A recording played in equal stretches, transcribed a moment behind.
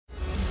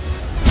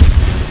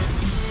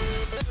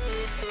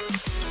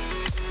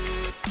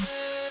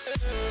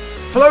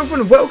Hello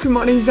everyone, welcome,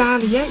 my name's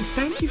AliA.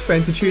 Thank you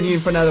friends for tuning in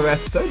for another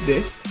episode.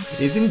 This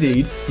is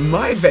indeed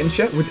my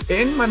adventure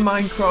within my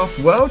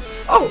Minecraft world.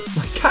 Oh,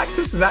 my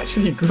cactus has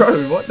actually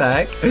grown, what the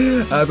heck.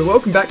 But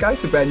welcome back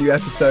guys for a brand new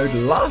episode.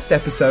 Last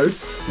episode,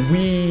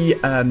 we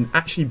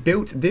actually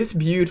built this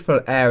beautiful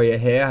area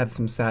here. I have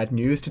some sad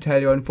news to tell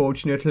you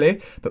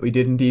unfortunately, but we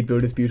did indeed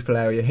build this beautiful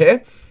area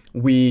here.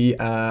 We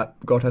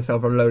got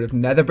ourselves a load of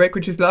nether brick,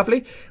 which is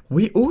lovely.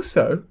 We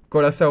also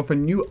got ourselves a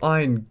new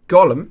iron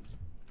golem,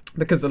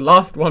 because the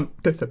last one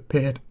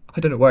disappeared. I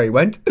don't know where he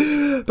went,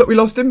 but we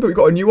lost him. But we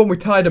got a new one. We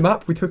tied him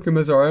up. We took him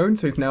as our own,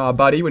 so he's now our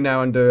buddy. We're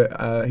now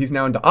under. He's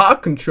now under our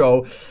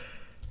control.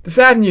 The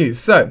sad news.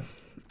 So,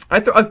 I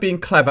thought I was being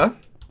clever,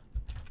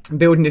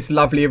 building this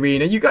lovely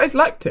arena. You guys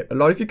liked it. A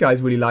lot of you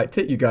guys really liked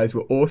it. You guys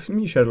were awesome.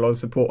 You showed a lot of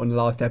support on the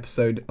last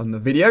episode on the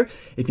video.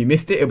 If you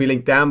missed it, it'll be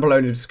linked down below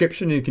in the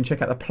description, and you can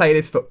check out the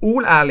playlist for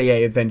all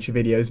AliA adventure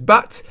videos.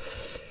 But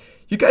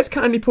you guys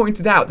kindly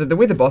pointed out that the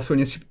Wither boss, when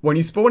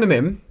you spawn him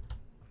in,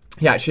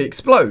 he actually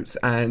explodes,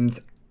 and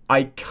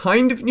I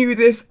kind of knew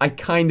this, I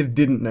kind of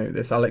didn't know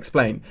this, I'll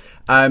explain.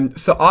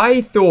 So I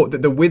thought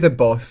that the Wither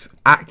boss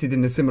acted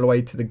in a similar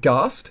way to the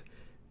Ghast,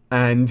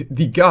 and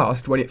the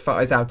Ghast, when it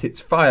fires out its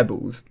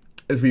fireballs,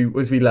 as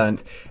we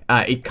learned,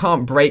 it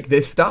can't break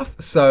this stuff,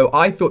 so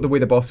I thought the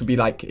Wither boss would be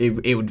like,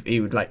 it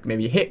would like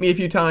maybe hit me a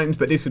few times,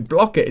 but this would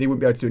block it, and it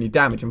wouldn't be able to do any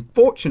damage.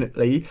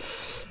 Unfortunately,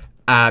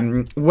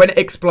 when it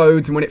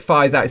explodes and when it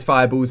fires out its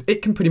fireballs,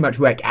 it can pretty much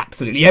wreck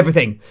absolutely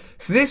everything.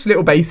 So this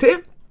little base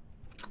here,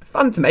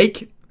 fun to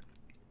make.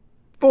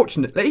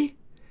 Fortunately,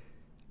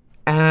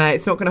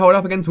 it's not going to hold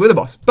up against Wither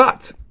boss,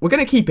 but we're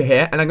going to keep it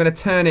here, and I'm going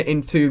to turn it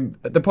into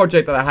the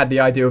project that I had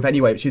the idea of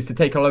anyway, which is to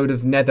take a load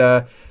of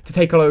netherrack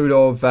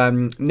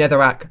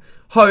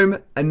home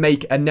and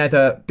make a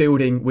nether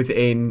building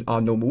within our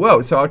normal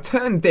world. So I'll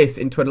turn this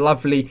into a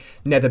lovely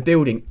nether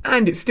building,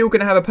 and it's still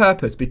going to have a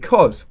purpose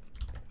because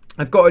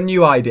I've got a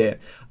new idea.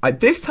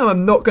 This time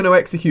I'm not going to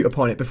execute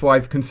upon it before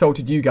I've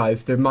consulted you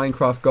guys, the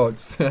Minecraft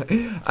gods.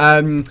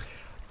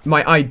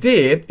 My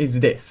idea is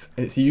this,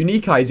 and it's a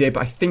unique idea,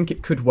 but I think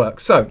it could work.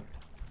 So,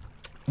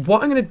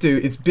 what I'm going to do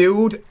is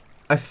build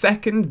a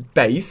second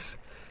base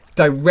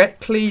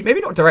directly, maybe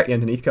not directly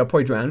underneath, because I'll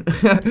probably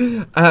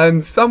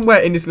drown, somewhere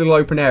in this little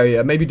open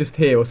area, maybe just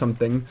here or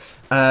something.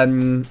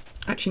 Actually,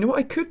 you know what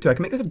I could do? I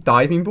can make like a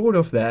diving board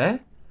off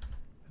there.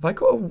 I've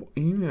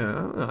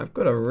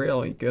got a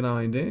really good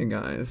idea,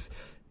 guys.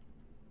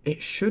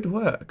 It should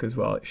work as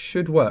well. It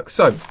should work.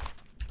 So,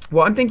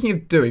 what I'm thinking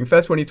of doing,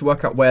 first we need to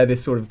work out where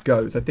this sort of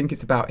goes. I think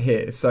it's about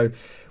here. So,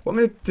 what I'm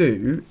going to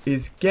do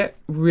is get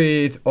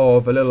rid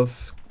of a little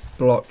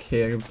block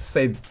here.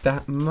 Say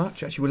that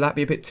much. Actually, will that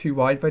be a bit too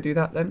wide if I do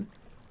that then?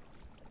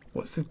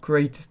 What's the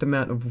greatest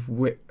amount of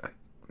width?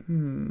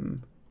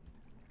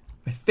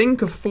 I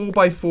think a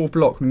 4x4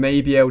 block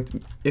may be able to,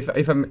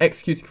 if I'm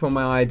executing upon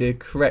my idea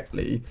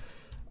correctly,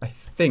 I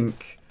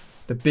think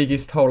the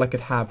biggest hole I could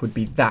have would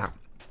be that.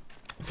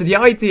 So the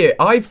idea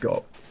I've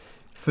got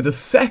for the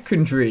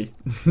secondary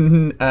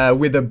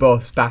Wither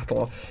boss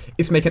battle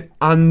is to make an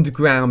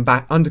underground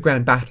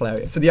battle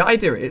area. So the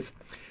idea is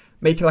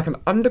making like an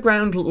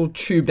underground little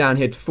tube down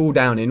here to fall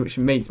down in, which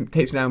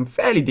takes me down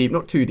fairly deep,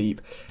 not too deep,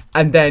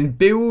 and then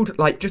build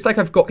like, just like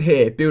I've got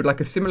here, build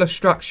like a similar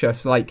structure,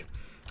 so like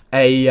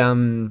a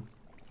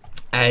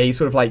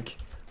sort of like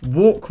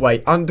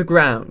walkway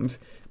underground,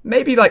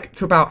 maybe like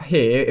to about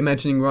here,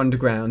 imagining we're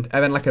underground,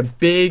 and then like a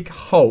big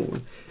hole.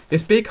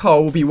 This big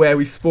hole will be where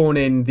we spawn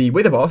in the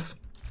Wither boss.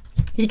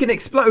 He can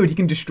explode, he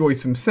can destroy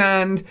some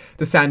sand,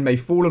 the sand may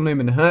fall on him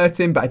and hurt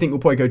him, but I think we'll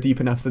probably go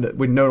deep enough so that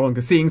we're no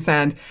longer seeing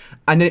sand,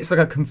 and then it's like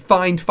a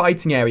confined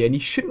fighting area, and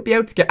you shouldn't be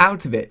able to get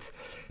out of it.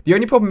 The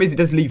only problem is it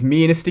does leave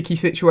me in a sticky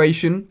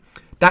situation.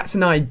 That's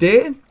an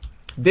idea.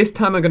 This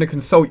time I'm going to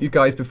consult you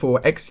guys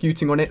before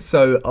executing on it,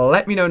 so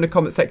let me know in the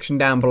comment section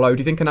down below. Do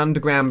you think an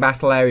underground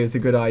battle area is a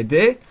good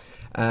idea?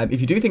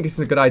 If you do think it's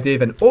a good idea,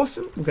 then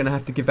awesome. We're going to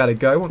have to give that a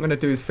go. What I'm going to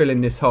do is fill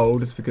in this hole,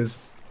 just because...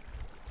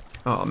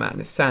 Oh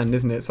man, it's sand,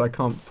 isn't it? So I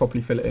can't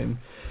properly fill it in.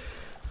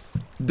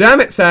 Damn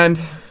it,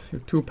 sand!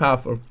 You're too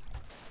powerful.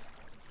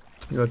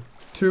 You're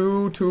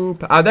too...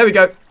 Ah, there we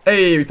go!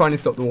 Hey, we finally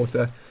stopped the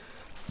water.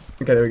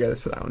 Okay, there we go.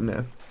 Let's put that on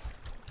there.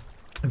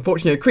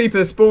 Unfortunately, a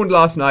creeper spawned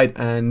last night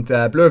and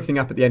blew everything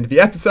up at the end of the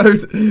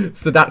episode,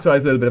 so that's why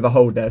there's a little bit of a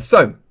hold there.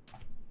 So,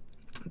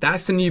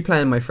 that's the new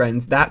plan, my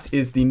friends. That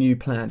is the new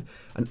plan.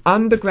 An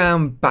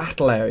underground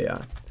battle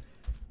area.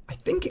 I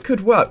think it could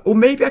work. Or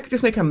maybe I could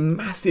just make a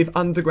massive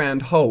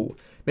underground hole.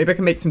 Maybe I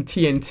can make some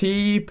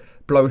TNT,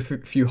 blow a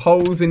few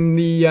holes in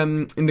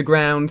the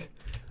ground,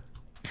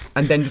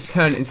 and then just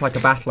turn it into like a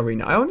battle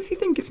arena. I honestly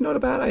think it's not a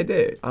bad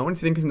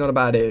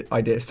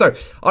idea. So,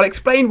 I'll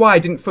explain why I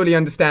didn't fully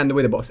understand the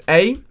Wither boss.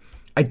 I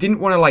didn't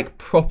want to like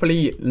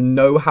properly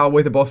know how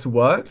Wither boss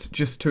worked,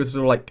 just to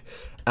sort of like,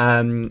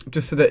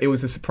 just so that it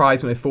was a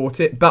surprise when I fought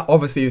it. But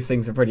obviously these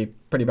things are pretty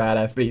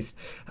badass beast.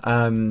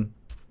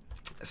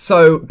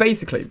 So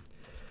basically,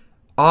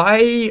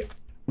 I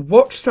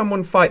watched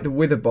someone fight the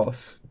Wither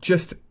boss,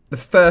 just the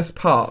first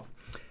part,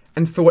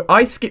 And for what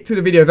I skipped through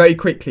the video very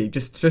quickly,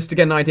 just to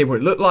get an idea of what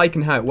it looked like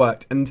and how it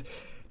worked. And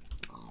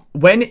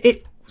when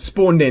it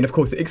spawned in, of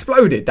course, it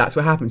exploded. That's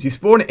what happens. You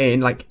spawn it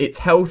in, like, its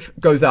health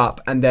goes up,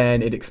 and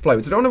then it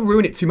explodes. I don't want to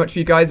ruin it too much for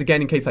you guys,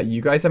 again, in case, like,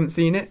 you guys haven't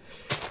seen it.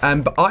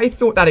 But I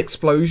thought that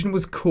explosion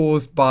was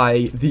caused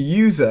by the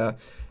user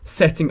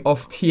setting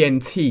off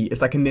TNT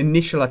as, like, an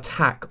initial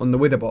attack on the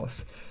Wither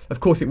Boss.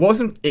 Of course, it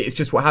wasn't. It's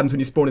just what happens when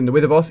you spawn in the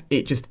Wither Boss.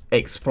 It just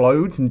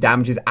explodes and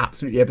damages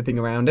absolutely everything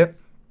around it.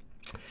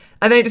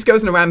 And then it just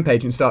goes on a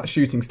rampage and starts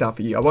shooting stuff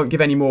at you. I won't give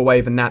any more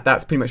away than that.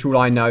 That's pretty much all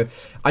I know.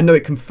 I know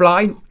it can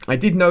fly. I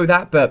did know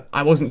that, but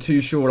I wasn't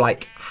too sure,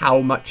 like, how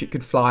much it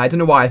could fly. I don't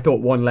know why I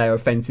thought one layer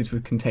of fences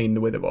would contain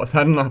the Wither Boss.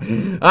 I don't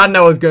know. I don't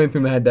know what was going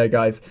through my head there,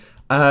 guys.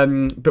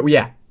 But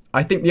yeah,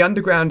 I think the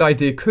underground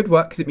idea could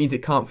work because it means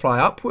it can't fly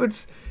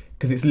upwards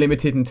because it's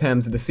limited in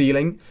terms of the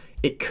ceiling.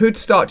 It could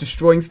start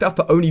destroying stuff,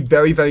 but only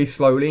very, very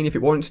slowly. And if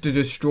it wants to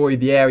destroy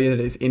the area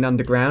that it's in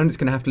underground, it's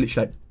going to have to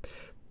literally, like,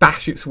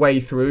 bash its way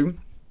through.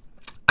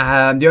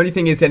 The only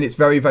thing is then it's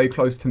very, very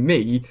close to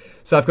me,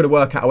 so I've got to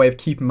work out a way of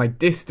keeping my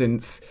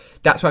distance.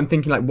 That's why I'm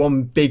thinking like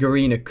one big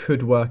arena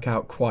could work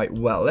out quite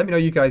well. Let me know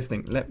what you guys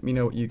think. Let me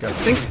know what you guys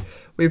think.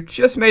 We've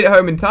just made it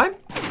home in time.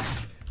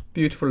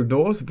 Beautiful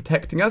doors are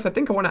protecting us. I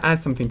think I want to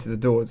add something to the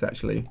doors,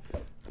 actually.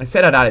 I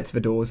said I'd add it to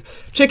the doors.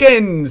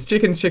 Chickens!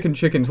 Chickens, chickens,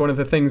 chickens. One of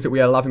the things that we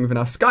are loving within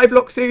our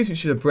Skyblock series,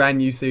 which is a brand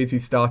new series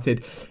we've started.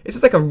 This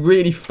is like a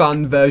really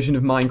fun version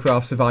of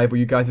Minecraft Survival.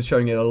 You guys are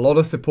showing it a lot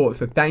of support,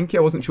 so thank you.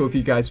 I wasn't sure if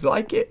you guys would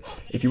like it,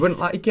 if you wouldn't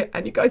like it,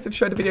 and you guys have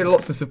showed the video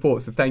lots of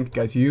support, so thank you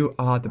guys. You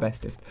are the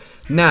bestest.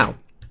 Now,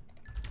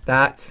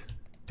 that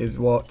is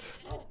what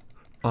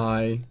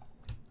I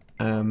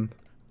am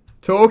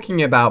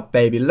talking about,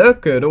 baby.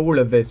 Look at all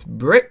of this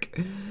brick.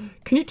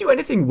 Can you do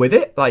anything with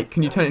it? Like,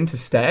 can you turn it into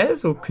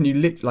stairs? Or can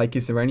you, like,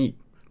 is there any,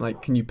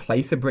 like, can you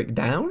place a brick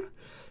down?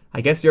 I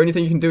guess the only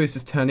thing you can do is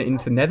just turn it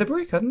into nether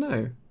brick? I don't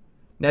know.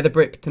 Nether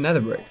brick to nether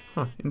brick.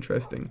 Huh,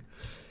 interesting.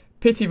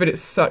 Pity that it's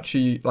such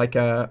a, like,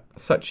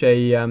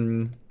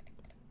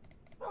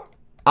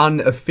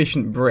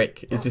 inefficient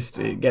brick.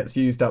 It gets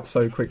used up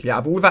so quickly. Out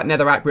of all that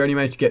netherrack, we only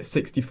managed to get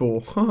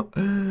 64.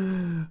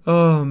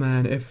 Oh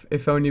man,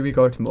 if only we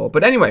got more.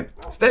 But anyway,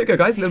 so there we go,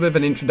 guys. A little bit of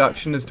an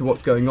introduction as to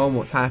what's going on,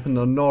 what's happened,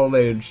 the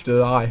knowledge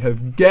that I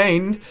have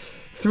gained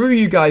through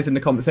you guys in the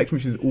comment section,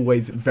 which is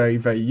always very,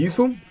 very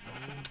useful.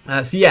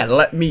 So yeah,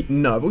 let me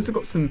know. I've also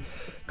got some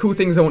cool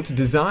things I want to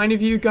design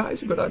of you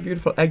guys. We've got that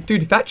beautiful egg.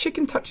 Dude, if that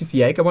chicken touches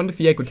the egg, I wonder if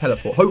the egg would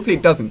teleport. Hopefully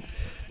it doesn't.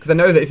 Because I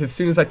know that if as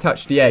soon as I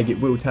touch the egg, it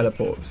will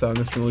teleport. So I'm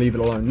just going to leave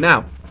it alone.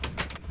 Now.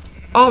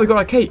 Oh, we got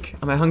our cake.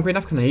 Am I hungry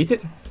enough? Can I eat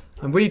it?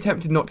 I'm really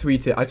tempted not to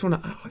eat it. I just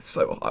want to... Oh, it's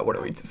so hot. I want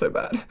to eat it so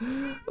bad.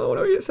 I want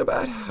to eat it so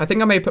bad. I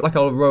think I may put like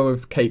a row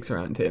of cakes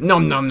around here.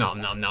 Nom, nom,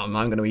 nom, nom, nom.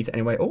 I'm going to eat it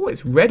anyway. Oh,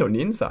 it's red on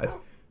the inside.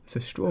 It's a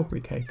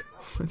strawberry cake.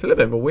 It's a little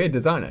bit of a weird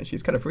design, actually.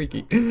 It's kind of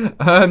freaky.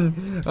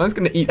 I'm just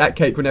going to eat that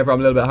cake whenever I'm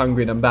a little bit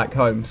hungry and I'm back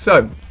home.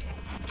 So,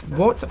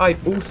 what I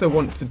also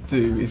want to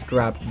do is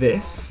grab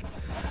this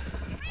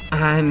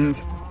and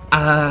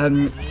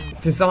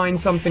design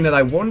something that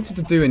I wanted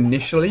to do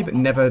initially but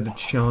never had the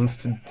chance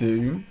to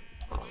do.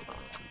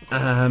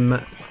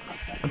 I'm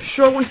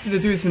sure I wanted to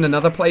do this in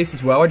another place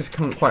as well. I just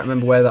can't quite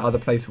remember where that other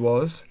place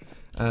was.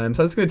 So I'm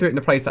just going to do it in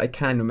the place that I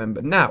can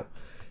remember. Now,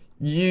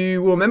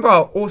 you will remember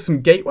our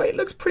awesome gateway. It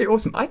looks pretty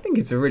awesome. I think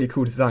it's a really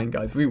cool design,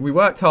 guys. We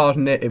worked hard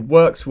on it. It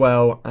works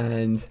well,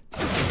 and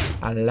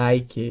I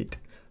like it.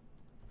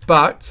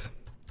 But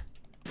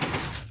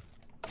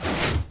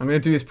I'm going to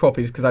do this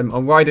properly because I'm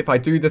worried if I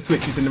do the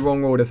switches in the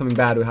wrong order, something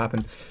bad will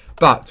happen.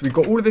 But we've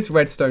got all of this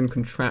redstone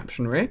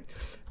contraptionary.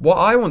 What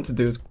I want to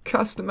do is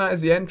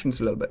customize the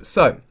entrance a little bit.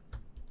 So,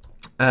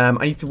 I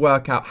need to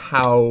work out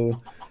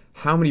how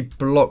many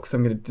blocks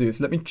I'm going to do.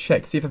 So let me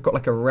check to see if I've got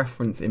like a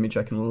reference image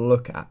I can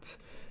look at.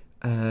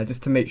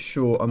 Just to make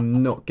sure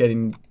I'm not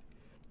getting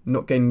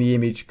the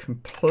image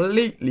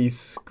completely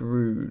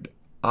screwed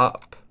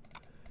up.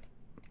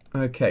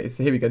 Okay,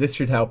 so here we go. This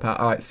should help out.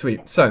 Alright,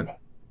 sweet. So,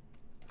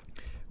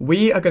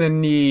 we are going to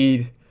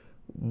need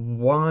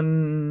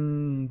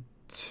 1,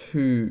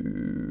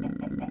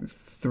 2,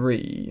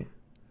 3,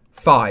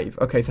 5.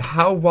 Okay, so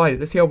how wide?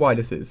 Let's see how wide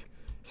this is.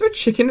 Is there a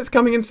chicken that's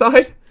coming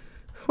inside?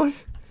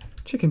 What?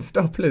 Chicken,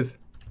 stop, please.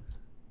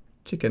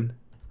 Chicken.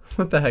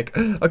 What the heck?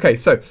 Okay,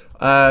 so,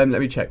 let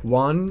me check.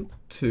 1,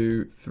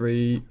 2,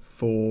 3,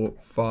 4,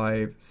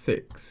 5,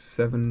 6,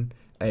 7,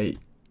 8,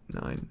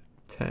 9,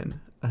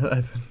 10,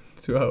 11,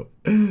 12,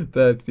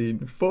 13,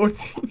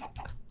 14.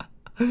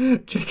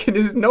 Chicken,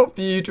 this is not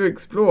for you to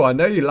explore. I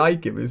know you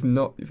like it, but it's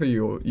not for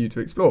you to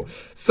explore.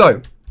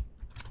 So,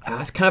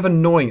 it's kind of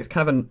annoying. It's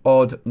kind of an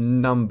odd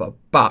number,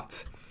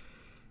 but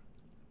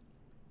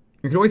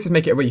you could always just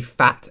make it a really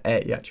fat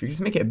A, actually. We could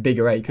just make it a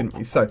bigger A, couldn't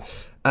we? So,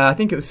 I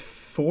think it was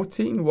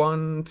 14.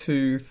 1,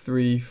 2,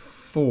 3,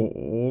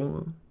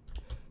 4.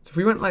 So if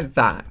we went like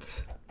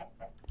that.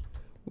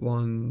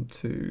 1,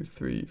 2,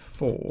 3,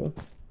 4.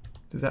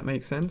 Does that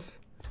make sense?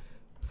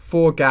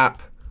 4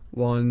 gap.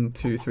 1,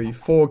 2, 3,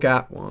 4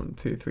 gap. 1,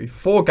 2, 3,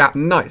 4 gap.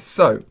 Nice.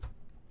 So,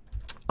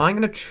 I'm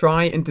going to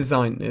try and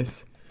design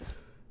this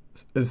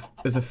as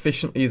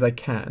efficiently as I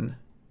can.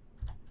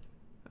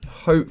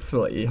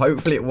 Hopefully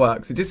it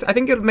works. I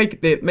think it'll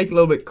make it a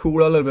little bit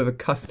cooler, a little bit of a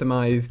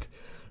customized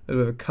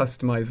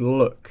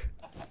look.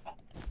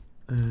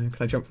 Can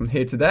I jump from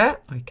here to there?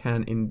 I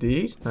can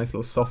indeed. Nice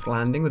little soft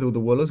landing with all the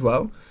wool as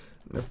well.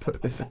 I'm going to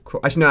put this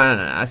across. Actually, no,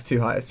 that's too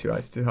high. It's too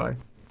high.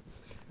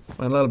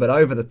 Went a little bit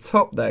over the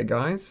top there,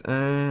 guys.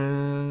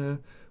 1,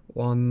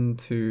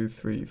 2,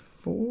 3,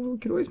 4. We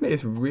could always make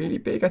this really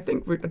big. I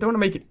don't want to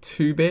make it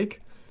too big.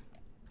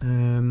 I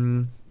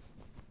don't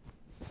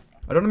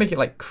want to make it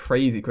like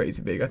crazy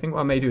big. I think what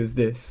I may do is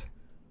this.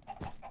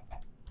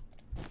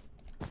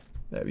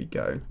 There we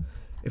go.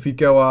 If we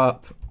go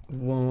up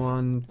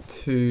 1,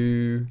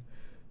 2,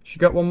 should we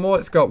go up one more?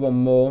 Let's go up one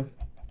more.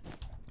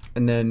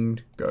 And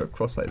then go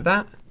across like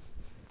that.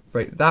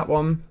 Break that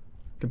one.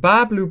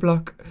 Goodbye, blue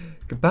block.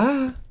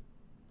 Goodbye.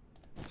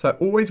 So I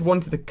always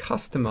wanted to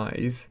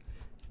customize.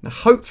 Now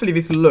hopefully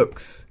this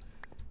looks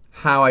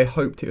how I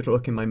hoped it would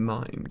look in my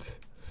mind.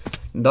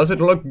 Does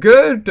it look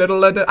good?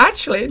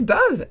 Actually, it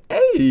does.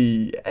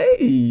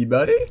 Hey,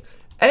 buddy.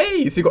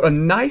 Hey, so you've got a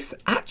nice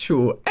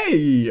actual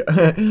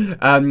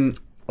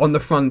on the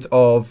front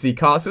of the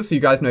castle, so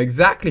you guys know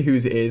exactly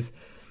whose it is.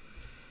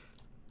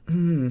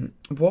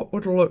 What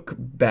would look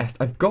best?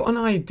 I've got an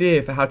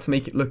idea for how to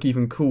make it look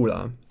even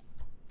cooler.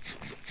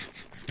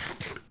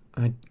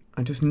 I'm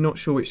just not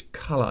sure which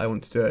colour I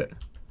want to do it.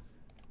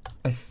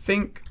 I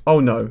think... Oh,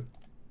 no.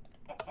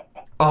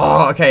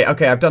 Oh, okay,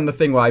 I've done the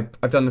thing where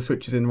I've done the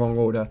switches in the wrong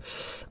order.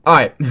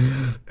 Alright.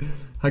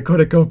 I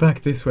gotta go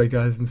back this way,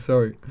 guys. I'm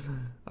sorry.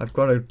 I've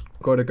gotta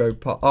go...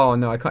 Oh,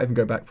 no, I can't even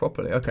go back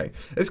properly. Okay.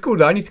 It's cool,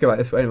 though. I need to go back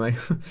this way anyway.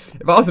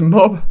 If I was a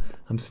mob,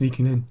 I'm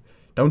sneaking in.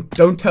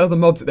 Don't tell the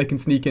mobs that they can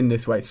sneak in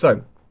this way. So,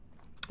 I'm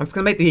just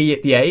gonna make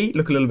the A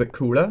look a little bit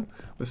cooler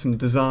with some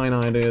design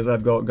ideas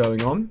I've got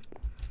going on.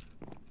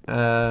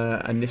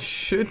 And this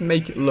should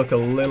make it look a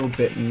little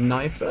bit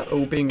nicer,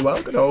 all being well.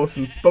 Got an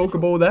awesome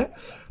Pokeball there.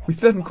 We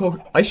still haven't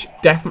caught... I should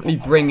definitely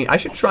bring it... I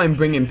should try and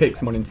bring in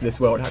Pixelmon into this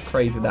world. How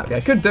crazy would that be?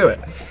 I could do it.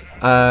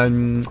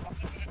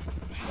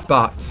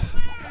 But,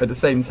 at the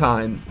same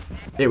time,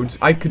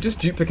 I could just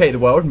duplicate the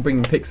world and bring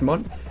in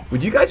Pixelmon.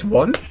 Would you guys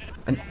want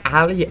an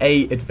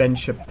AliA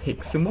Adventure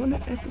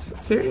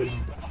Pixelmon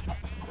series?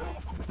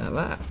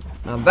 Now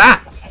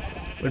that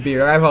would be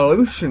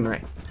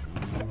revolutionary.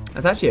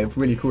 That's actually a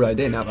really cool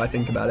idea now that I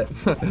think about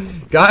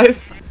it.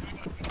 Guys,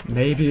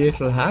 maybe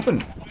it'll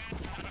happen.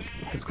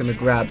 Just going to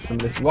grab some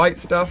of this white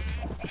stuff.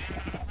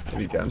 There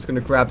we go. I'm just going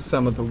to grab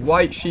some of the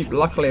white sheep.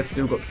 Luckily, I've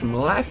still got some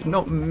left.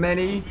 Not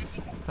many.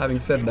 Having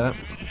said that,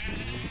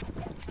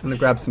 I'm going to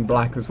grab some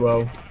black as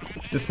well.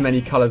 Just some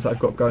many colours I've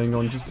got going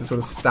on just to sort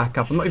of stack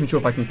up. I'm not even sure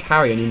if I can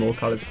carry any more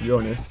colours, to be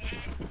honest.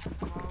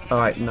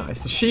 Alright,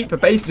 nice. The sheep are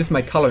basically just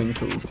my colouring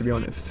tools, to be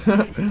honest.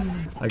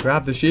 I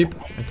grab the sheep,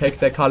 I take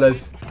their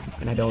colours,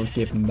 and I don't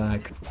give them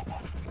back.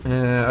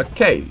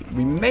 Okay,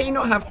 we may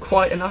not have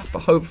quite enough, but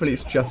hopefully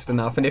it's just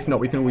enough. And if not,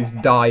 we can always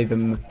dye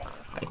them.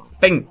 I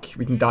think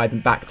we can dye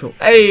them back to...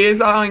 Hey, it's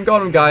Iron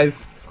Golem,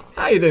 guys.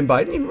 How you doing, bud?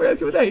 I didn't even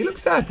realise you were there. You look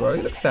sad, bro.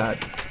 You look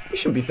sad. You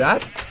shouldn't be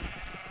sad.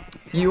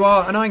 You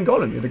are an Iron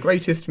Golem. You're the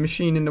greatest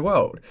machine in the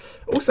world.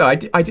 Also, I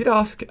did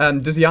ask, can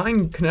an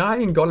Iron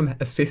Golem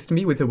assist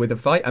me with a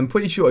fight? I'm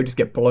pretty sure I'd just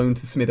get blown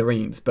to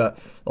smithereens, but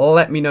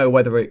let me know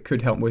whether it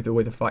could help with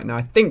a fight. Now,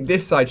 I think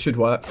this side should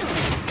work.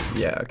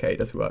 Yeah, okay, it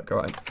does work. All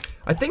right.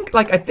 I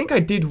think I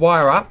did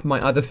wire up my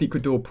other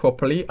secret door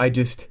properly. I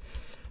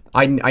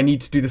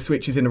need to do the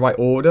switches in the right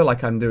order,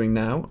 like I'm doing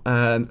now.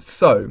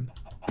 So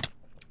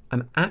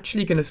I'm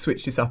actually going to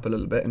switch this up a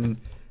little bit, and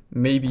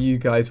maybe you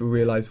guys will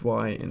realize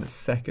why in a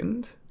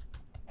second.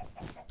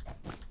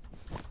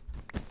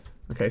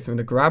 Okay, so I'm going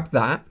to grab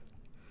that,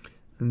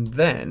 and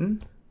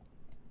then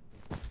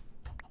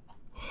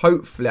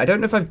hopefully, I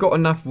don't know if I've got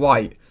enough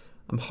white.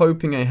 I'm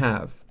hoping I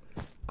have.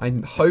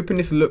 I'm hoping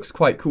this looks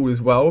quite cool as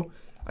well.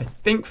 I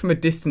think from a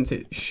distance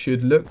it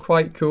should look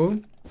quite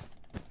cool.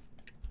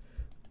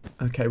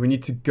 Okay, we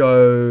need to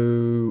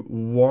go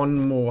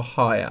one more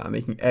higher. I'm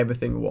making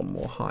everything one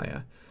more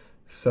higher.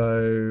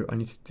 So I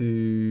need to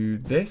do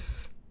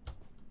this.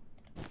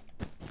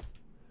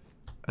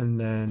 And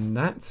then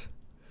that.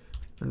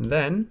 And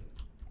then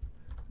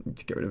I need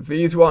to get rid of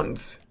these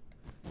ones.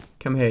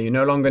 Come here, you're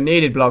no longer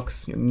needed,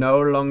 blocks. You're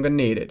no longer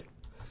needed.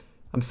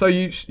 I'm so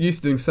used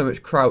to doing so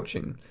much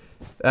crouching.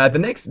 The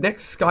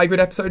next Sky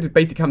Grid episode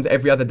basically comes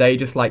every other day,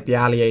 just like the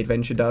AliA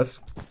adventure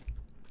does.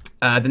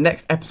 The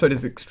next episode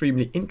is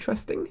extremely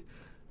interesting.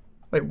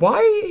 Wait,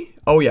 why?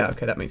 Oh yeah,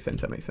 okay, that makes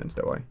sense. That makes sense.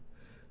 Don't worry.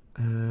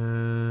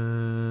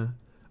 I'm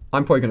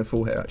probably gonna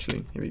fall here.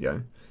 Actually, here we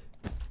go.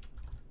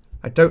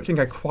 I don't think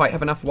I quite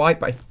have enough white,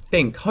 but I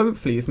think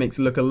hopefully this makes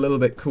it look a little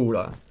bit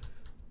cooler.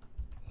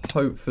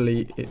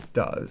 Hopefully it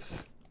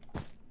does.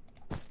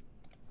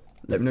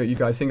 Let me know what you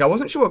guys think. I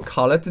wasn't sure what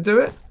color to do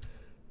it,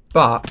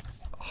 but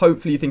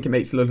hopefully you think it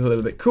makes it look a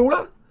little bit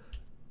cooler.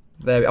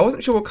 There, I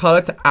wasn't sure what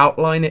color to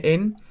outline it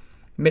in.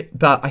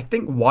 But I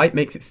think white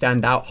makes it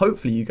stand out.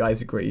 Hopefully you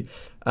guys agree.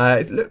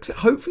 It looks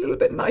hopefully a little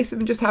bit nicer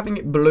than just having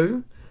it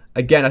blue.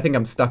 Again, I think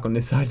I'm stuck on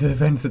this side of the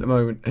fence at the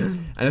moment.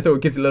 And I thought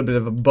it gives it a little bit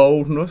of a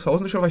boldness. I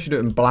wasn't sure if I should do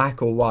it in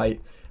black or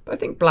white. But I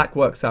think black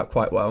works out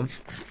quite well.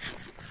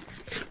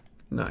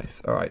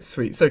 Nice. Alright,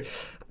 sweet. So,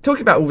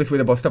 talking about all this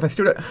Wither boss stuff, I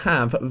still don't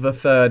have the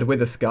third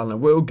Wither skull. And I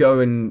will go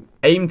and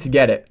aim to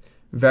get it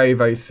very,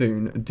 very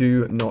soon.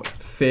 Do not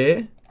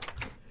fear.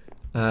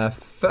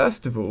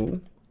 First of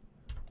all,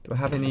 do I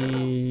have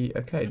any...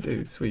 Okay, I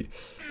do. Sweet.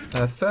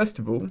 First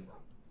of all,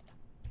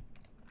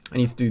 I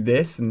need to do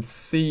this and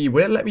see...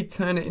 Will it let me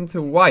turn it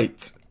into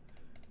white?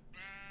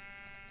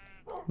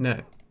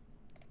 No.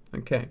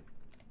 Okay.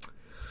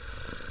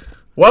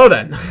 Well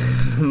then,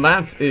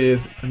 that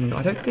is...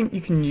 I don't think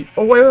you can use...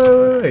 Oh,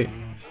 wait.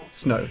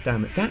 Snow,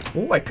 damn it.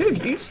 Oh, I could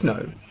have used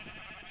snow.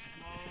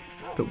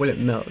 But will it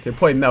melt? It'll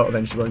probably melt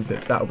eventually, won't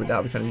it? So that'll be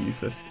kind of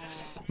useless.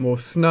 More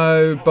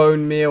snow,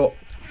 bone meal.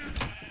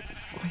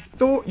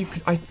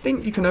 I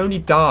think you can only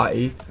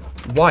dye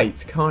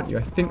white, can't you?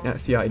 I think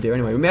that's the idea.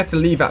 Anyway, we may have to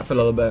leave that for a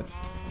little bit.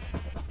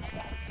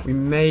 We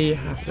may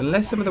have to,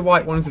 unless some of the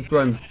white ones have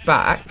grown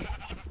back.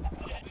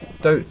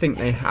 Don't think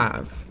they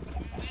have.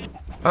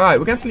 Alright,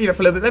 we're going to have to leave it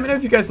for a little bit. Let me know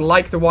if you guys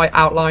like the white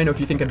outline or if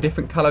you think a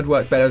different colour would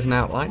work better as an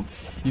outline.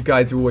 You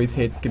guys are always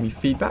here to give me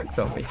feedback,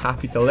 so I'll be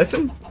happy to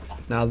listen.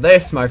 Now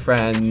this, my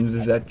friends,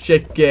 is a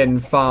chicken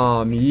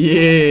farm.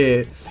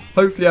 Yeah!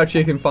 Hopefully our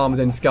chicken farm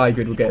within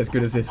Skygrid will get as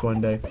good as this one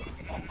day.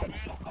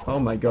 Oh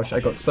my gosh,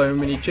 I got so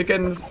many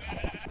chickens.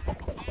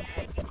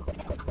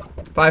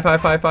 5.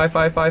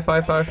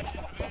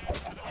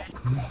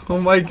 Oh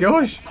my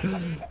gosh.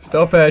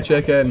 Stop it,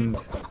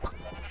 chickens.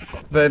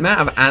 The amount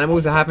of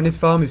animals I have in this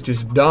farm is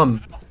just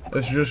dumb.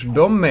 It's just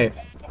dumb, mate.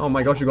 Oh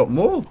my gosh, we got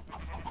more.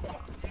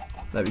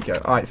 There we go.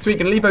 Alright, so we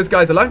can leave those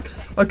guys alone.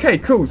 Okay,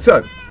 cool.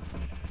 So,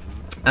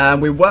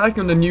 we're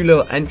working on the new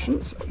little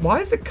entrance. Why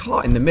is the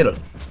cart in the middle?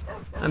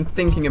 I'm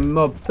thinking a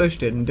mob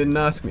pushed it and didn't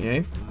ask me,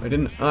 eh? Or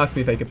didn't ask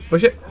me if they could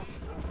push it.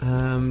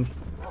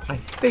 I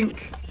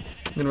think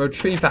I'm going to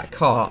retrieve that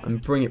cart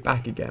and bring it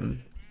back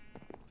again.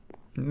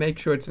 Make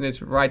sure it's in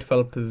its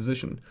rightful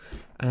position.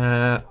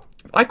 I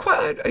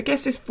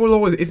guess this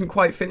floor isn't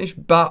quite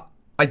finished, but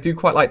I do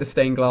quite like the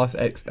stained glass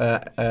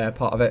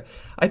part of it.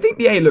 I think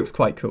the A looks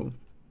quite cool.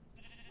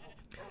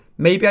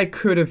 Maybe I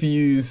could have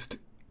used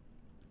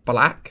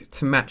black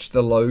to match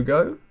the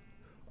logo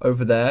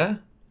over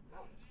there.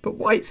 But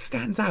white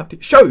stands out.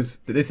 It shows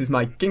that this is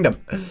my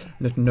kingdom. And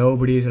that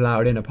nobody is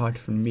allowed in apart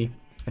from me.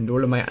 And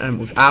all of my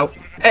animals out.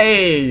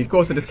 Hey! Of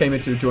course I just came in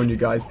to join you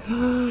guys.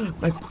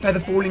 My feather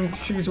falling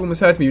shoes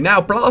almost hurt me. Now,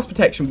 blast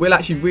protection will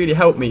actually really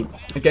help me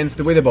against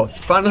the Wither boss.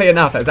 Funnily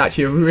enough, that's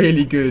actually a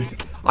really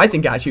good... I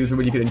think it actually was a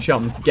really good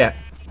enchantment to get.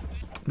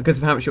 Because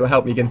of how much it will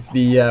help me against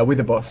the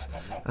Wither boss.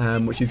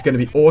 Which is going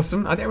to be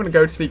awesome. I think I'm going to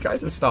go to sleep,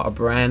 guys, and start a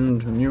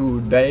brand new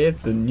day.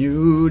 It's a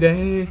new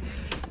day.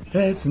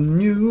 It's a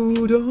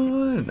new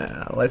dawn.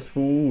 Now let's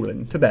fall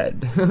into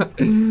bed.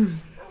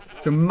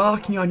 So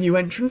marking our new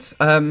entrance.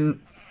 So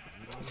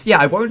yeah,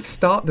 I won't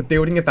start the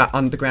building of that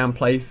underground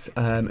place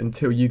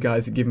until you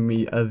guys are giving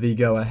me the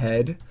go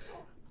ahead.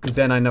 Because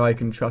then I know I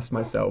can trust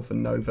myself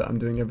and know that I'm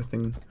doing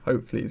everything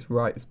hopefully as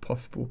right as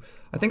possible.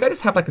 I think I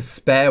just have like a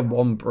spare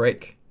 1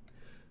 brick.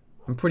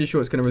 I'm pretty sure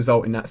it's going to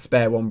result in that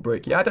spare 1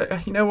 brick.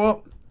 Yeah, you know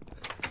what?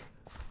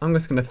 I'm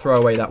just going to throw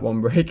away that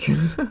 1 brick.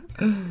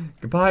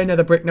 Goodbye,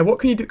 another brick. Now, what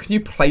can you do? Can you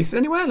place it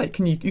anywhere? Like,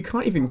 you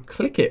can't even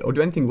click it or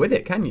do anything with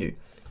it, can you?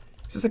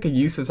 It's just like a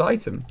useless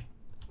item.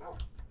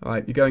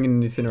 Alright, you're going in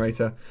the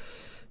incinerator.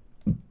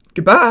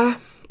 Goodbye.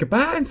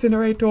 Goodbye,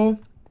 incinerator.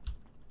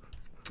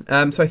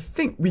 So I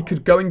think we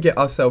could go and get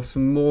ourselves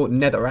some more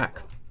netherrack.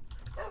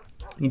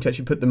 We need to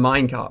actually put the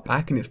minecart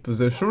back in its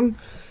position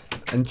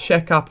and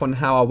check up on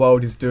how our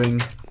world is doing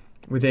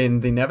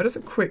within the nether. Just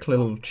a quick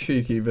little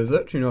cheeky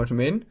visit, you know what I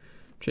mean?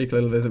 Cheeky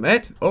little visit,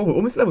 mate. Oh, we're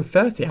almost level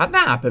 30. How did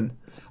that happen?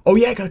 Oh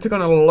yeah, I took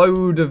on a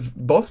load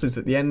of bosses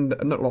at the end.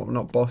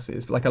 Not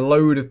bosses, but like a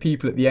load of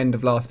people at the end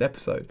of last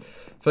episode.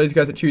 For those of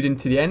you guys that tuned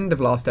into the end of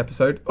last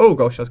episode. Oh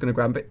gosh, I was going to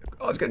grab it.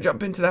 I was going to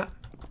jump into that.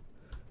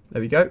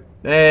 There we go.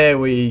 There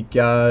we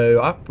go.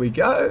 Up we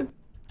go.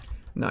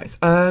 Nice.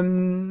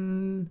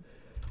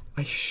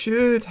 I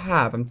should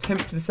have. I'm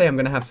tempted to say I'm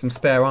going to have some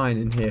spare iron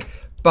in here.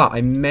 But I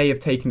may have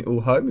taken it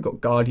all home. We've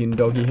got Guardian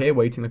Doggy here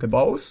waiting like a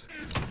boss.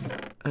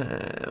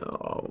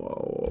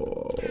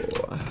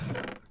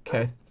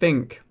 Okay, I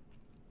think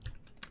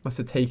I must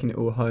have taken it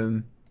all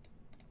home.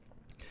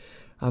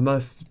 I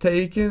must have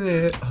taken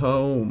it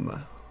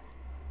home.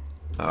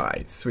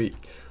 Alright, sweet.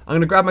 I'm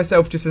going to grab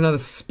myself just another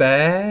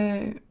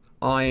spare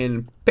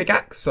iron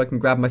pickaxe so I can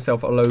grab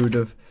myself a load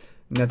of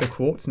nether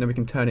quartz and then we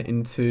can turn it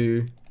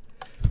into...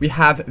 We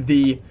have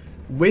the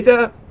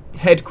Wither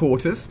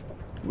headquarters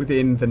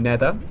within the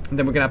nether, and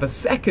then we're going to have a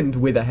second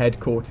Wither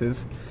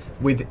headquarters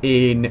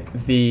within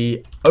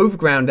the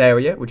overground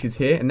area, which is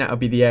here, and that'll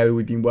be the area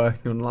we've been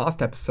working on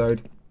last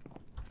episode.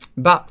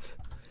 But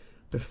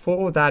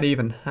before that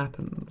even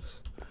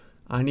happens,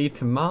 I need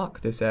to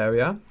mark this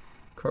area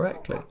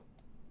correctly.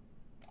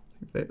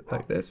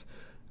 Like this.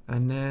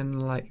 And then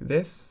like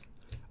this.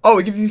 Oh,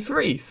 it gives you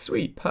 3.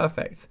 Sweet,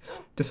 perfect.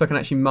 Just so I can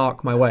actually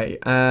mark my way.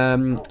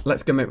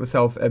 Let's go make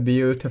myself a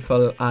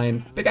beautiful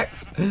iron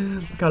pickaxe.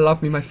 Look, I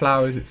love me my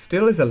flowers. It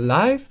still is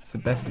alive. It's the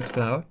bestest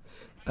flower.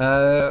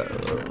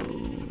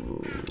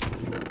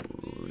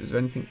 Is there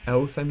anything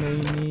else I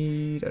may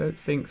need? I don't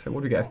think so.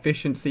 What do we get?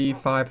 Efficiency,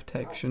 fire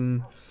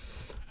protection.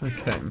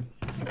 Okay.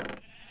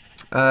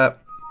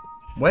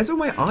 Where's all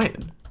my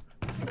iron?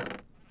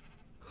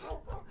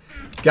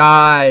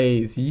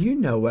 Guys, you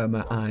know where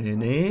my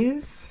iron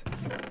is.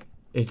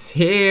 It's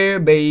here,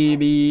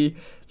 baby.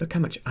 Look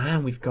how much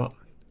iron we've got.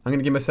 I'm going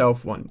to give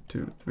myself 1,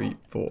 2, 3,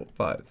 4,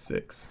 5,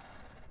 6.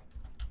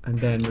 And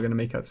then we're going to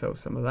make ourselves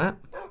some of that.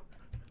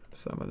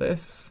 Some of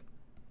this.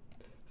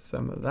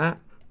 Some of that.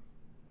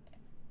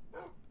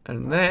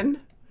 And then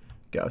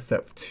get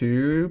ourselves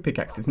 2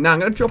 pickaxes. Now I'm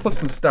going to drop off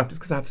some stuff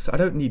just because I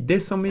don't need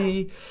this on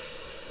me.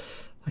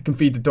 I can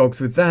feed the dogs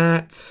with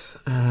that.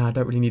 I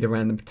don't really need a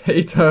random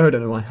potato. I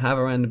don't know why I have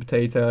a random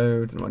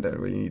potato. I don't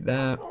really need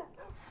that.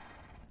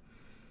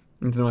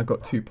 And then I've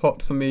got 2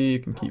 pots on me. You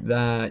can keep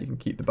that. You can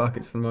keep the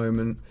buckets for the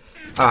moment.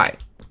 Alright.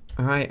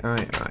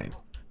 Alright.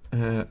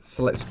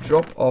 So let's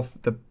drop off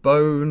the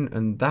bone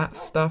and that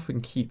stuff. We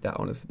can keep that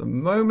on us for the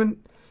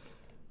moment.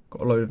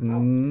 Got a load of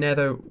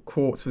nether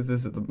quartz with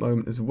us at the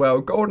moment as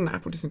well. Golden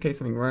apple just in case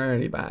something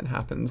really bad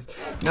happens.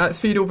 Now let's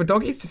feed all the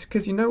doggies just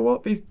because you know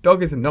what? These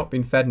doggies have not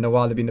been fed in a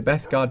while. They've been the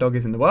best guard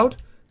doggies in the world.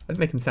 I didn't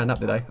make them stand up,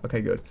 did I? Okay,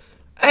 good.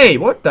 Hey,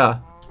 what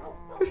the?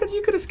 Who said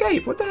you could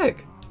escape? What the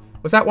heck?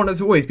 Was that one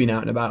that's always been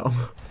out and about?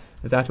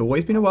 Has that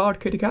always been a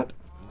wild kitty cat?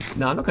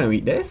 No, I'm not going to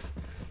eat this.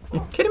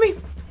 You kidding me?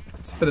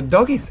 It's for the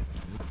doggies,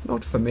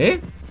 not for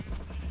me.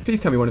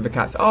 Please tell me one of the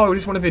cats. Oh,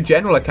 just one of the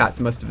general cats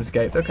must have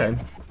escaped. Okay.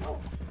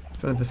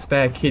 It's one of the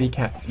spare kitty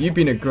cats. You've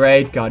been a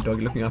great guard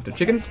dog looking after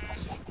chickens.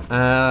 We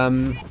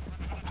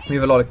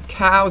have a lot of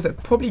cows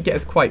that probably get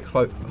us quite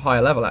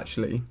higher level,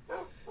 actually.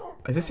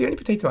 Is this the only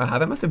potato I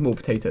have? I must have more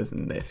potatoes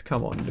than this.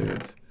 Come on,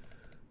 dudes.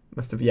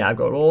 Must have, yeah, I've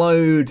got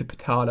loads of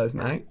potatoes,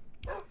 mate.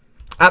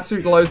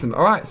 Absolute loads of them.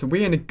 Alright, so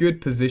we're in a good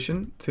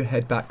position to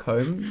head back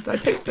home. Did I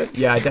take that?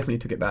 Yeah, I definitely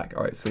took it back.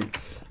 Alright, sweet.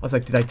 I was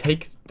like, did I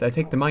take the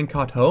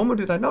minecart home or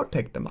did I not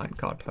take the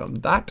minecart home?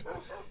 That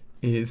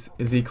is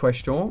the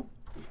question.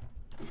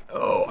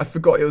 Oh, I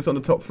forgot it was on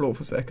the top floor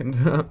for a second.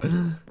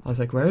 I was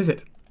like, where is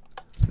it?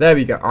 There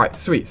we go. Alright,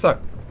 sweet. So,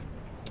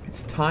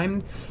 it's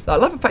time. I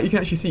love the fact you can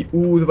actually see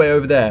all the way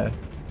over there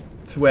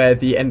to where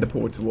the ender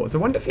portal was. I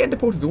wonder if the ender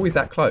portal is always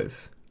that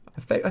close.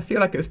 I feel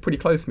like it was pretty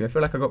close to me. I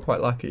feel like I got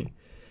quite lucky.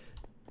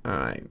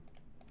 Alright.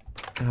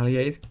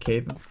 AliA's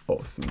Cave of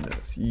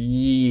Awesomeness.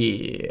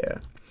 Yeah.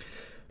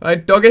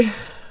 Alright, doggy.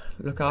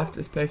 Look after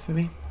this place for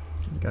me.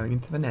 I'm going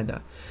into the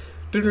nether.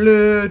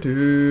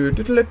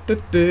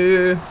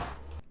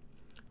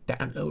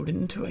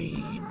 Downloading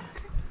train.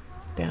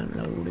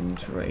 Downloading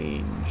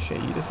train.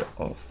 Shaders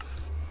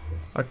off.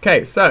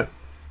 Okay, so.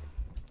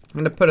 I'm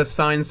going to put a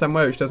sign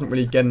somewhere which doesn't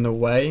really get in the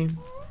way.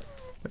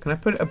 But can I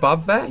put it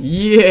above there?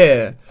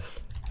 Yeah!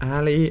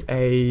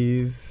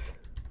 AliA's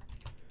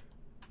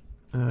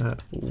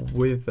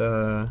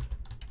Wither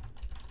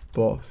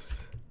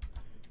Boss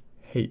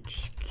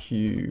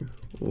HQ1.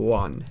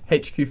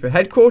 HQ for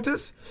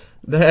headquarters.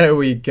 There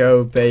we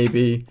go,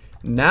 baby.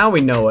 Now we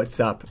know what's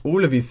up.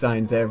 All of these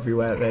signs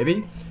everywhere,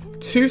 baby.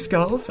 2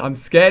 skulls. I'm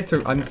scared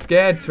to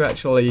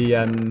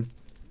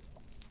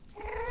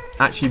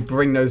actually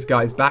bring those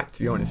guys back, to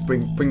be honest.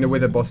 Bring the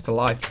Wither Boss to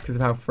life just because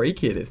of how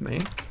freaky it is,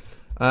 man.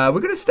 We're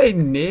gonna stay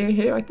near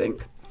here, I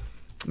think.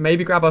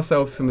 Maybe grab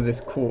ourselves some of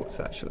this quartz,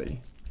 actually.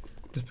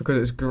 Just because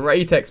it's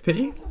great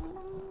XP.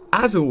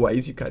 As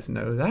always, you guys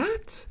know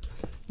that.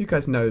 You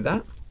guys know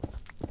that.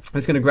 I'm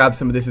just going to grab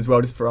some of this as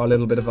well, just for our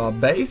little bit of our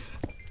base.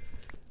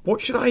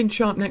 What should I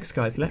enchant next,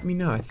 guys? Let me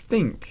know. I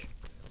think.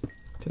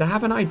 Did I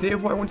have an idea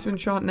of what I want to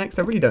enchant next?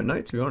 I really don't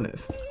know, to be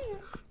honest.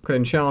 Could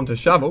enchant a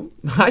shovel.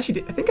 I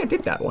think I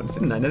did that once,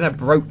 didn't I? And then I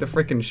broke the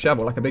freaking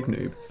shovel like a big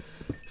noob.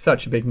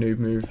 Such a big noob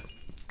move.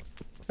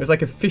 It was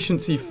like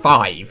efficiency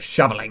 5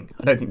 shoveling.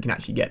 I don't think you can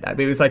actually get that,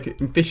 but it was like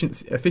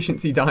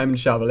efficiency diamond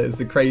shovel. It was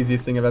the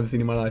craziest thing I've ever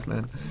seen in my life,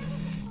 man.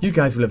 You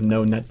guys will have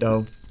known that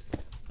though.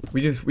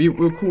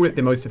 We'll call it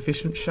the most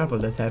efficient shovel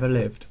that ever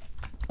lived.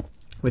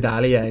 With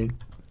AliA.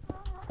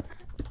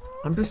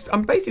 I'm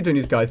basically doing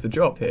these guys the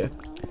job here.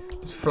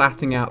 Just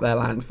flattening out their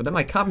land for them.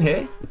 I come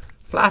here,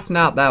 flatten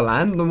out their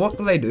land, and what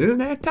do?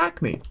 They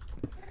attack me.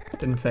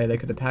 Didn't say they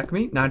could attack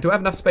me. Now, do I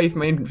have enough space in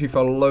my inventory for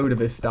a load of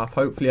this stuff?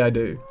 Hopefully I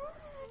do.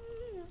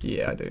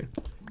 Yeah, I do.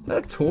 Is that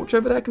a torch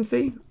over there I can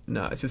see?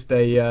 No, it's just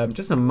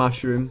a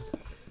mushroom.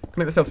 I can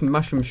make myself some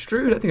mushroom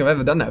stew. I don't think I've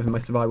ever done that in my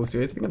survival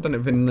series. I think I've done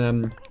it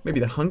in maybe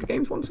the Hunger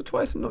Games once or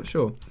twice. I'm not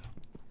sure.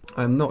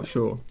 I'm not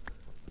sure.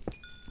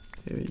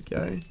 Here we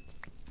go.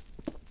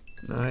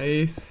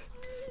 Nice.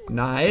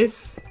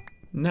 Nice.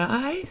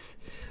 Nice.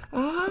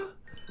 Oh.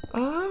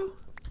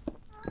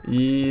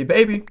 Yeah,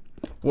 baby.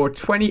 We're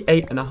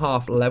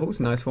 28.5 levels.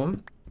 Nice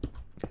one.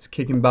 It's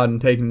kicking butt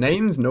and taking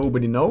names.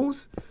 Nobody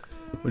knows.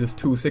 We're just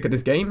too sick of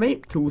this game,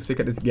 mate. Too sick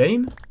of this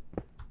game.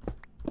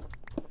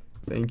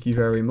 Thank you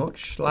very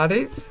much,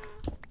 laddies.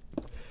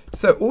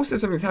 So also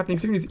something's happening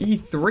soon is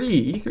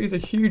E3. E3 is a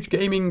huge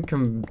gaming,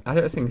 I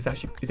don't think it's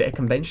actually, is it a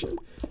convention?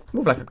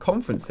 More of like a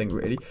conference thing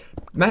really.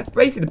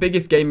 Basically the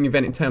biggest gaming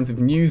event in terms of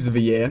news of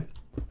the year,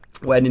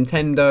 where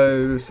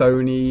Nintendo,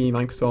 Sony,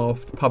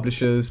 Microsoft,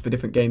 publishers for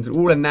different games will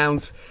all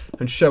announce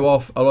and show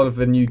off a lot of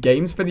the new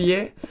games for the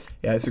year.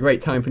 Yeah, it's a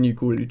great time for new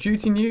Call of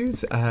Duty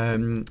news,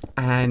 and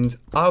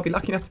I'll be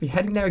lucky enough to be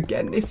heading there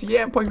again this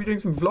year. I'm probably be doing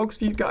some vlogs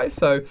for you guys,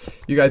 so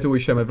you guys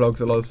always show my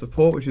vlogs a lot of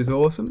support, which is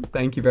awesome.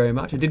 Thank you very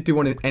much. I did do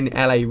one in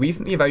LA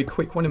recently, a very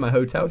quick one in my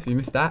hotel, so if you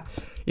missed that.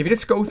 If you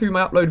just scroll through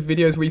my uploaded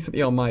videos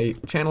recently on my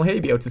channel here,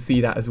 you'll be able to see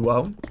that as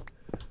well.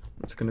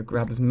 I'm just going to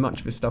grab as much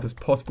of this stuff as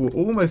possible.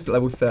 Almost at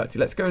level 30.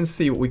 Let's go and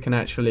see what we can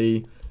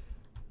actually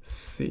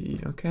see.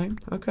 Okay,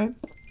 okay.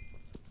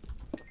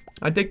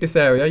 I dig this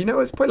area. You know,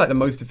 it's probably like the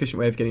most efficient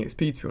way of getting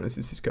XP, to be honest,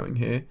 is just going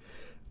here.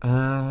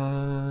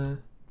 I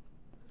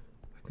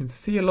can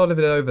see a lot of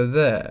it over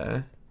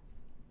there.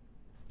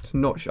 It's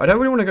not sure. I don't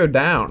really want to go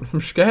down.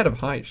 I'm scared of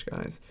heights,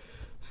 guys.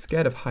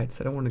 Scared of heights.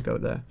 I don't want to go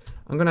there.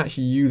 I'm going to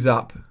actually use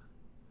up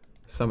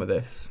some of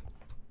this.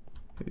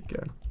 Here we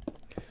go.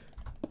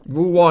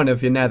 Rule 1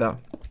 of your nether.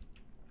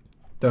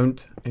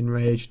 Don't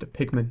enrage the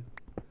pigmen.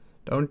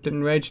 Don't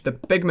enrage the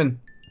pigmen.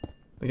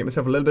 I get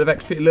myself a little bit of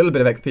XP, a little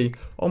bit of XP.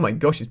 Oh my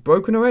gosh, it's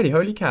broken already.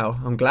 Holy cow.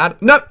 I'm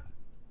glad. No!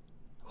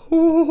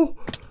 Oh,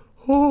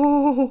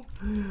 oh,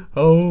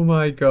 oh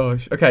my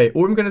gosh. Okay,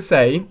 all I'm going to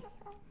say,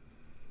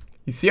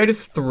 you see I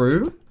just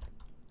threw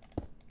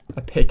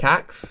a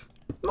pickaxe.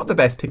 Not the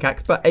best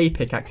pickaxe, but a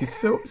pickaxe.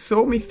 You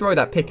saw me throw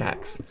that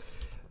pickaxe.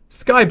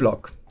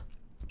 Skyblock.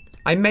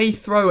 I may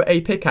throw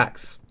a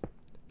pickaxe.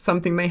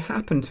 Something may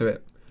happen to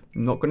it.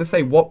 I'm not going to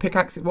say what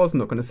pickaxe it was. I'm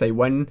not going to say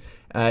when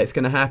it's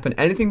going to happen.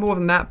 Anything more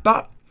than that.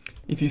 But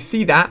if you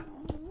see that,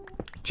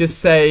 just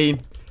say,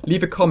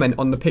 leave a comment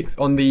on the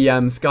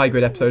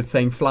Skygrid episode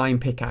saying flying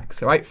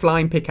pickaxe. All right,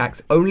 flying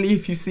pickaxe. Only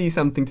if you see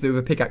something to do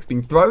with a pickaxe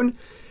being thrown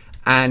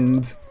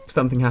and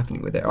something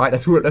happening with it. All right,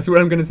 that's what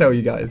I'm going to tell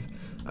you guys.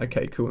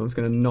 Okay, cool. I'm just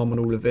going to nom on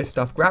all of this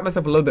stuff. Grab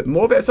myself a little bit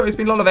more of it. Sorry, it's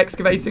been a lot of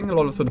excavating, a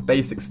lot of sort of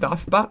basic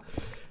stuff, but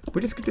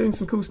we're just doing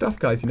some cool stuff,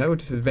 guys, you know, we're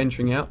just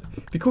venturing out.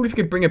 It'd be cool if you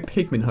could bring a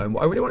pigman home.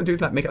 What I really want to do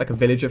is like make it like a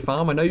villager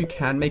farm. I know you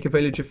can make a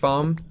villager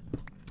farm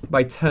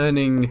by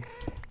turning...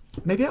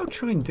 Maybe I'll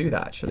try and do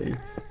that, actually.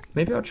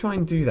 Maybe I'll try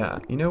and do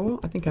that. You know what?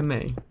 I think I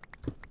may.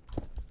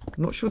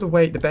 I'm not sure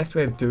the best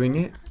way of doing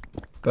it,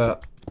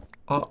 but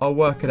I'll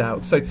work it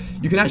out. So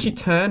you can actually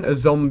turn a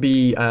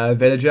zombie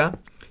villager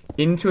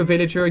into a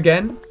villager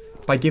again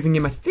by giving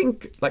him, I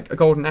think, like a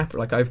golden apple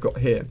like I've got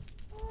here.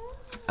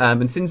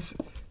 And since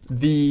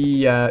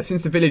the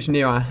village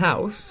near our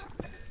house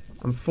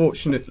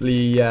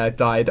unfortunately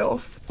died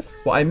off,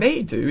 what I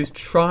may do is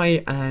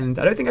try and...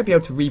 I don't think I'd be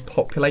able to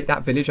repopulate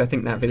that village. I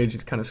think that village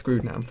is kind of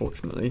screwed now,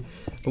 unfortunately.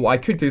 But what I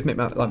could do is make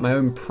my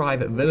own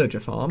private villager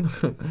farm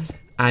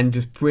and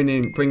just bring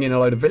in a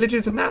load of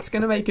villagers, and that's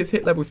going to make us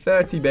hit level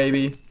 30,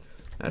 baby.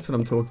 That's what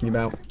I'm talking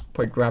about.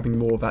 Probably grabbing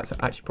more of that's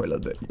actually probably a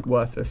little bit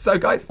worthless. So,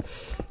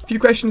 guys, a few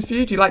questions for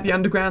you. Do you like the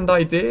underground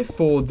idea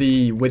for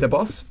the Wither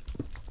boss?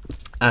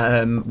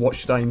 What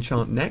should I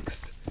enchant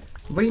next?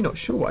 I'm really not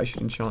sure what I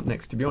should enchant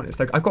next, to be honest.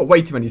 Like, I've got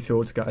way too many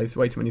swords, guys.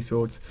 Way too many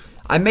swords.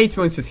 I may, to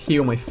be honest, just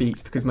heal my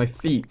feet, because my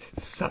feet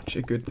is such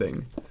a good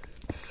thing.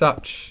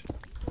 Such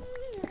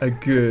a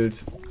good...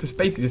 Just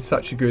basically just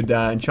such a good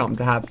enchantment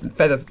to have.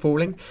 Feather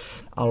falling.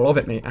 I love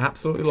it, mate. I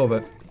absolutely love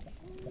it.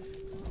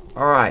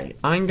 Alright,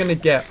 I'm going to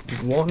get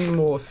one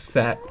more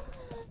set.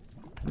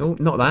 No,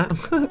 not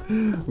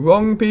that.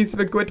 Wrong piece of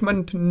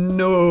equipment.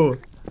 No.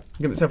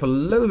 Give myself a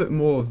little bit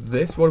more of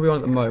this. What do we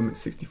want at the moment?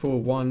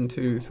 64, 1,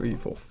 2, 3,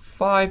 4,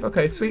 5.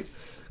 Okay, sweet.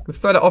 We'll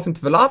throw that off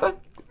into the lava.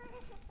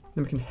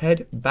 Then we can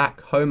head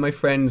back home, my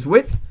friends,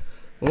 with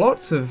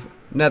lots of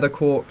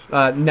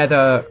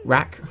nether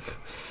rack.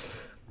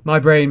 My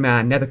brain,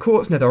 man. Nether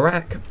quartz, nether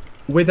rack.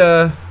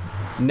 Wither,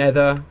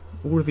 nether.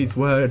 All of these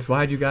words.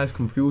 Why do you guys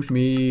confuse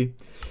me?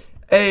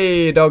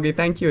 Hey, doggy.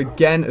 Thank you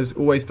again, as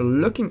always, for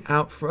looking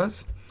out for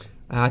us.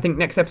 I think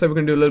next episode we're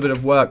going to do a little bit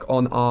of work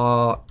on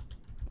our...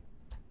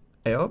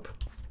 Hey up.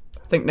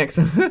 I think next...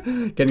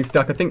 getting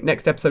stuck. I think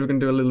next episode we're going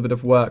to do a little bit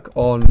of work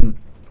on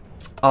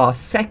our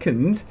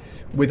second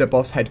Wither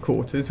boss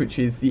headquarters, which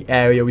is the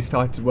area we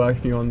started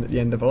working on at the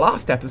end of the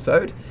last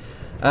episode.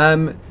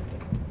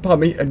 Pardon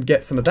me, and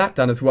get some of that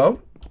done as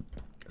well.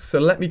 So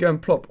let me go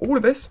and plop all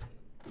of this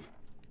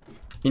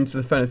into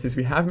the furnaces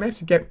we have. We have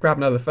to grab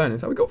another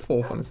furnace. Oh, we got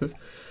 4 furnaces.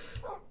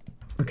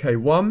 Okay,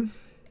 1,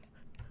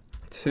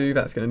 2.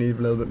 That's going to need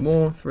a little bit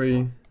more.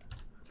 3,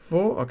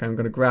 4. Okay, I'm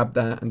going to grab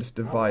that and just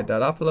divide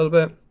that up a little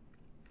bit.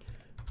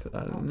 Put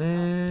that in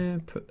there.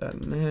 Put that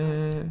in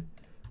there.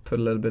 Put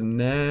a little bit in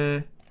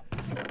there.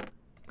 I'm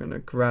going to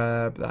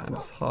grab that and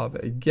just halve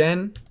it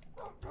again.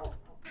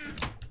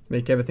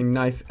 Make everything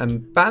nice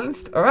and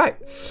balanced. Alright.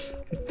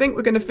 I think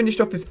we're going to finish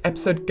off this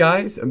episode,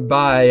 guys,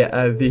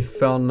 by the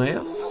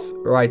furnace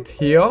right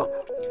here.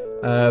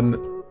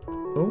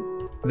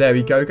 Oh, There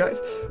we go,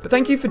 guys. But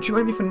thank you for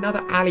joining me for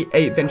another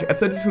AliA adventure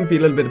episode. This is going to be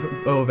a little bit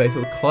of a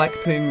sort of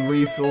collecting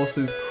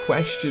resources,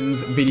 questions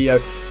video,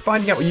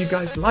 finding out what you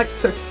guys like.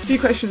 So, a few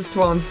questions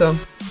to answer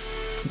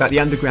about the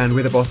underground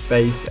wither boss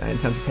base in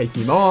terms of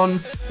taking him on,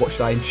 what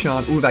should I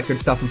enchant, all that good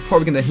stuff. I'm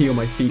probably going to heal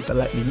my feet, but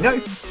let me know.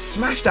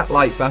 Smash that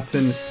like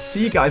button.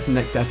 See you guys in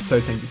the next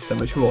episode. Thank you so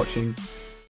much for watching.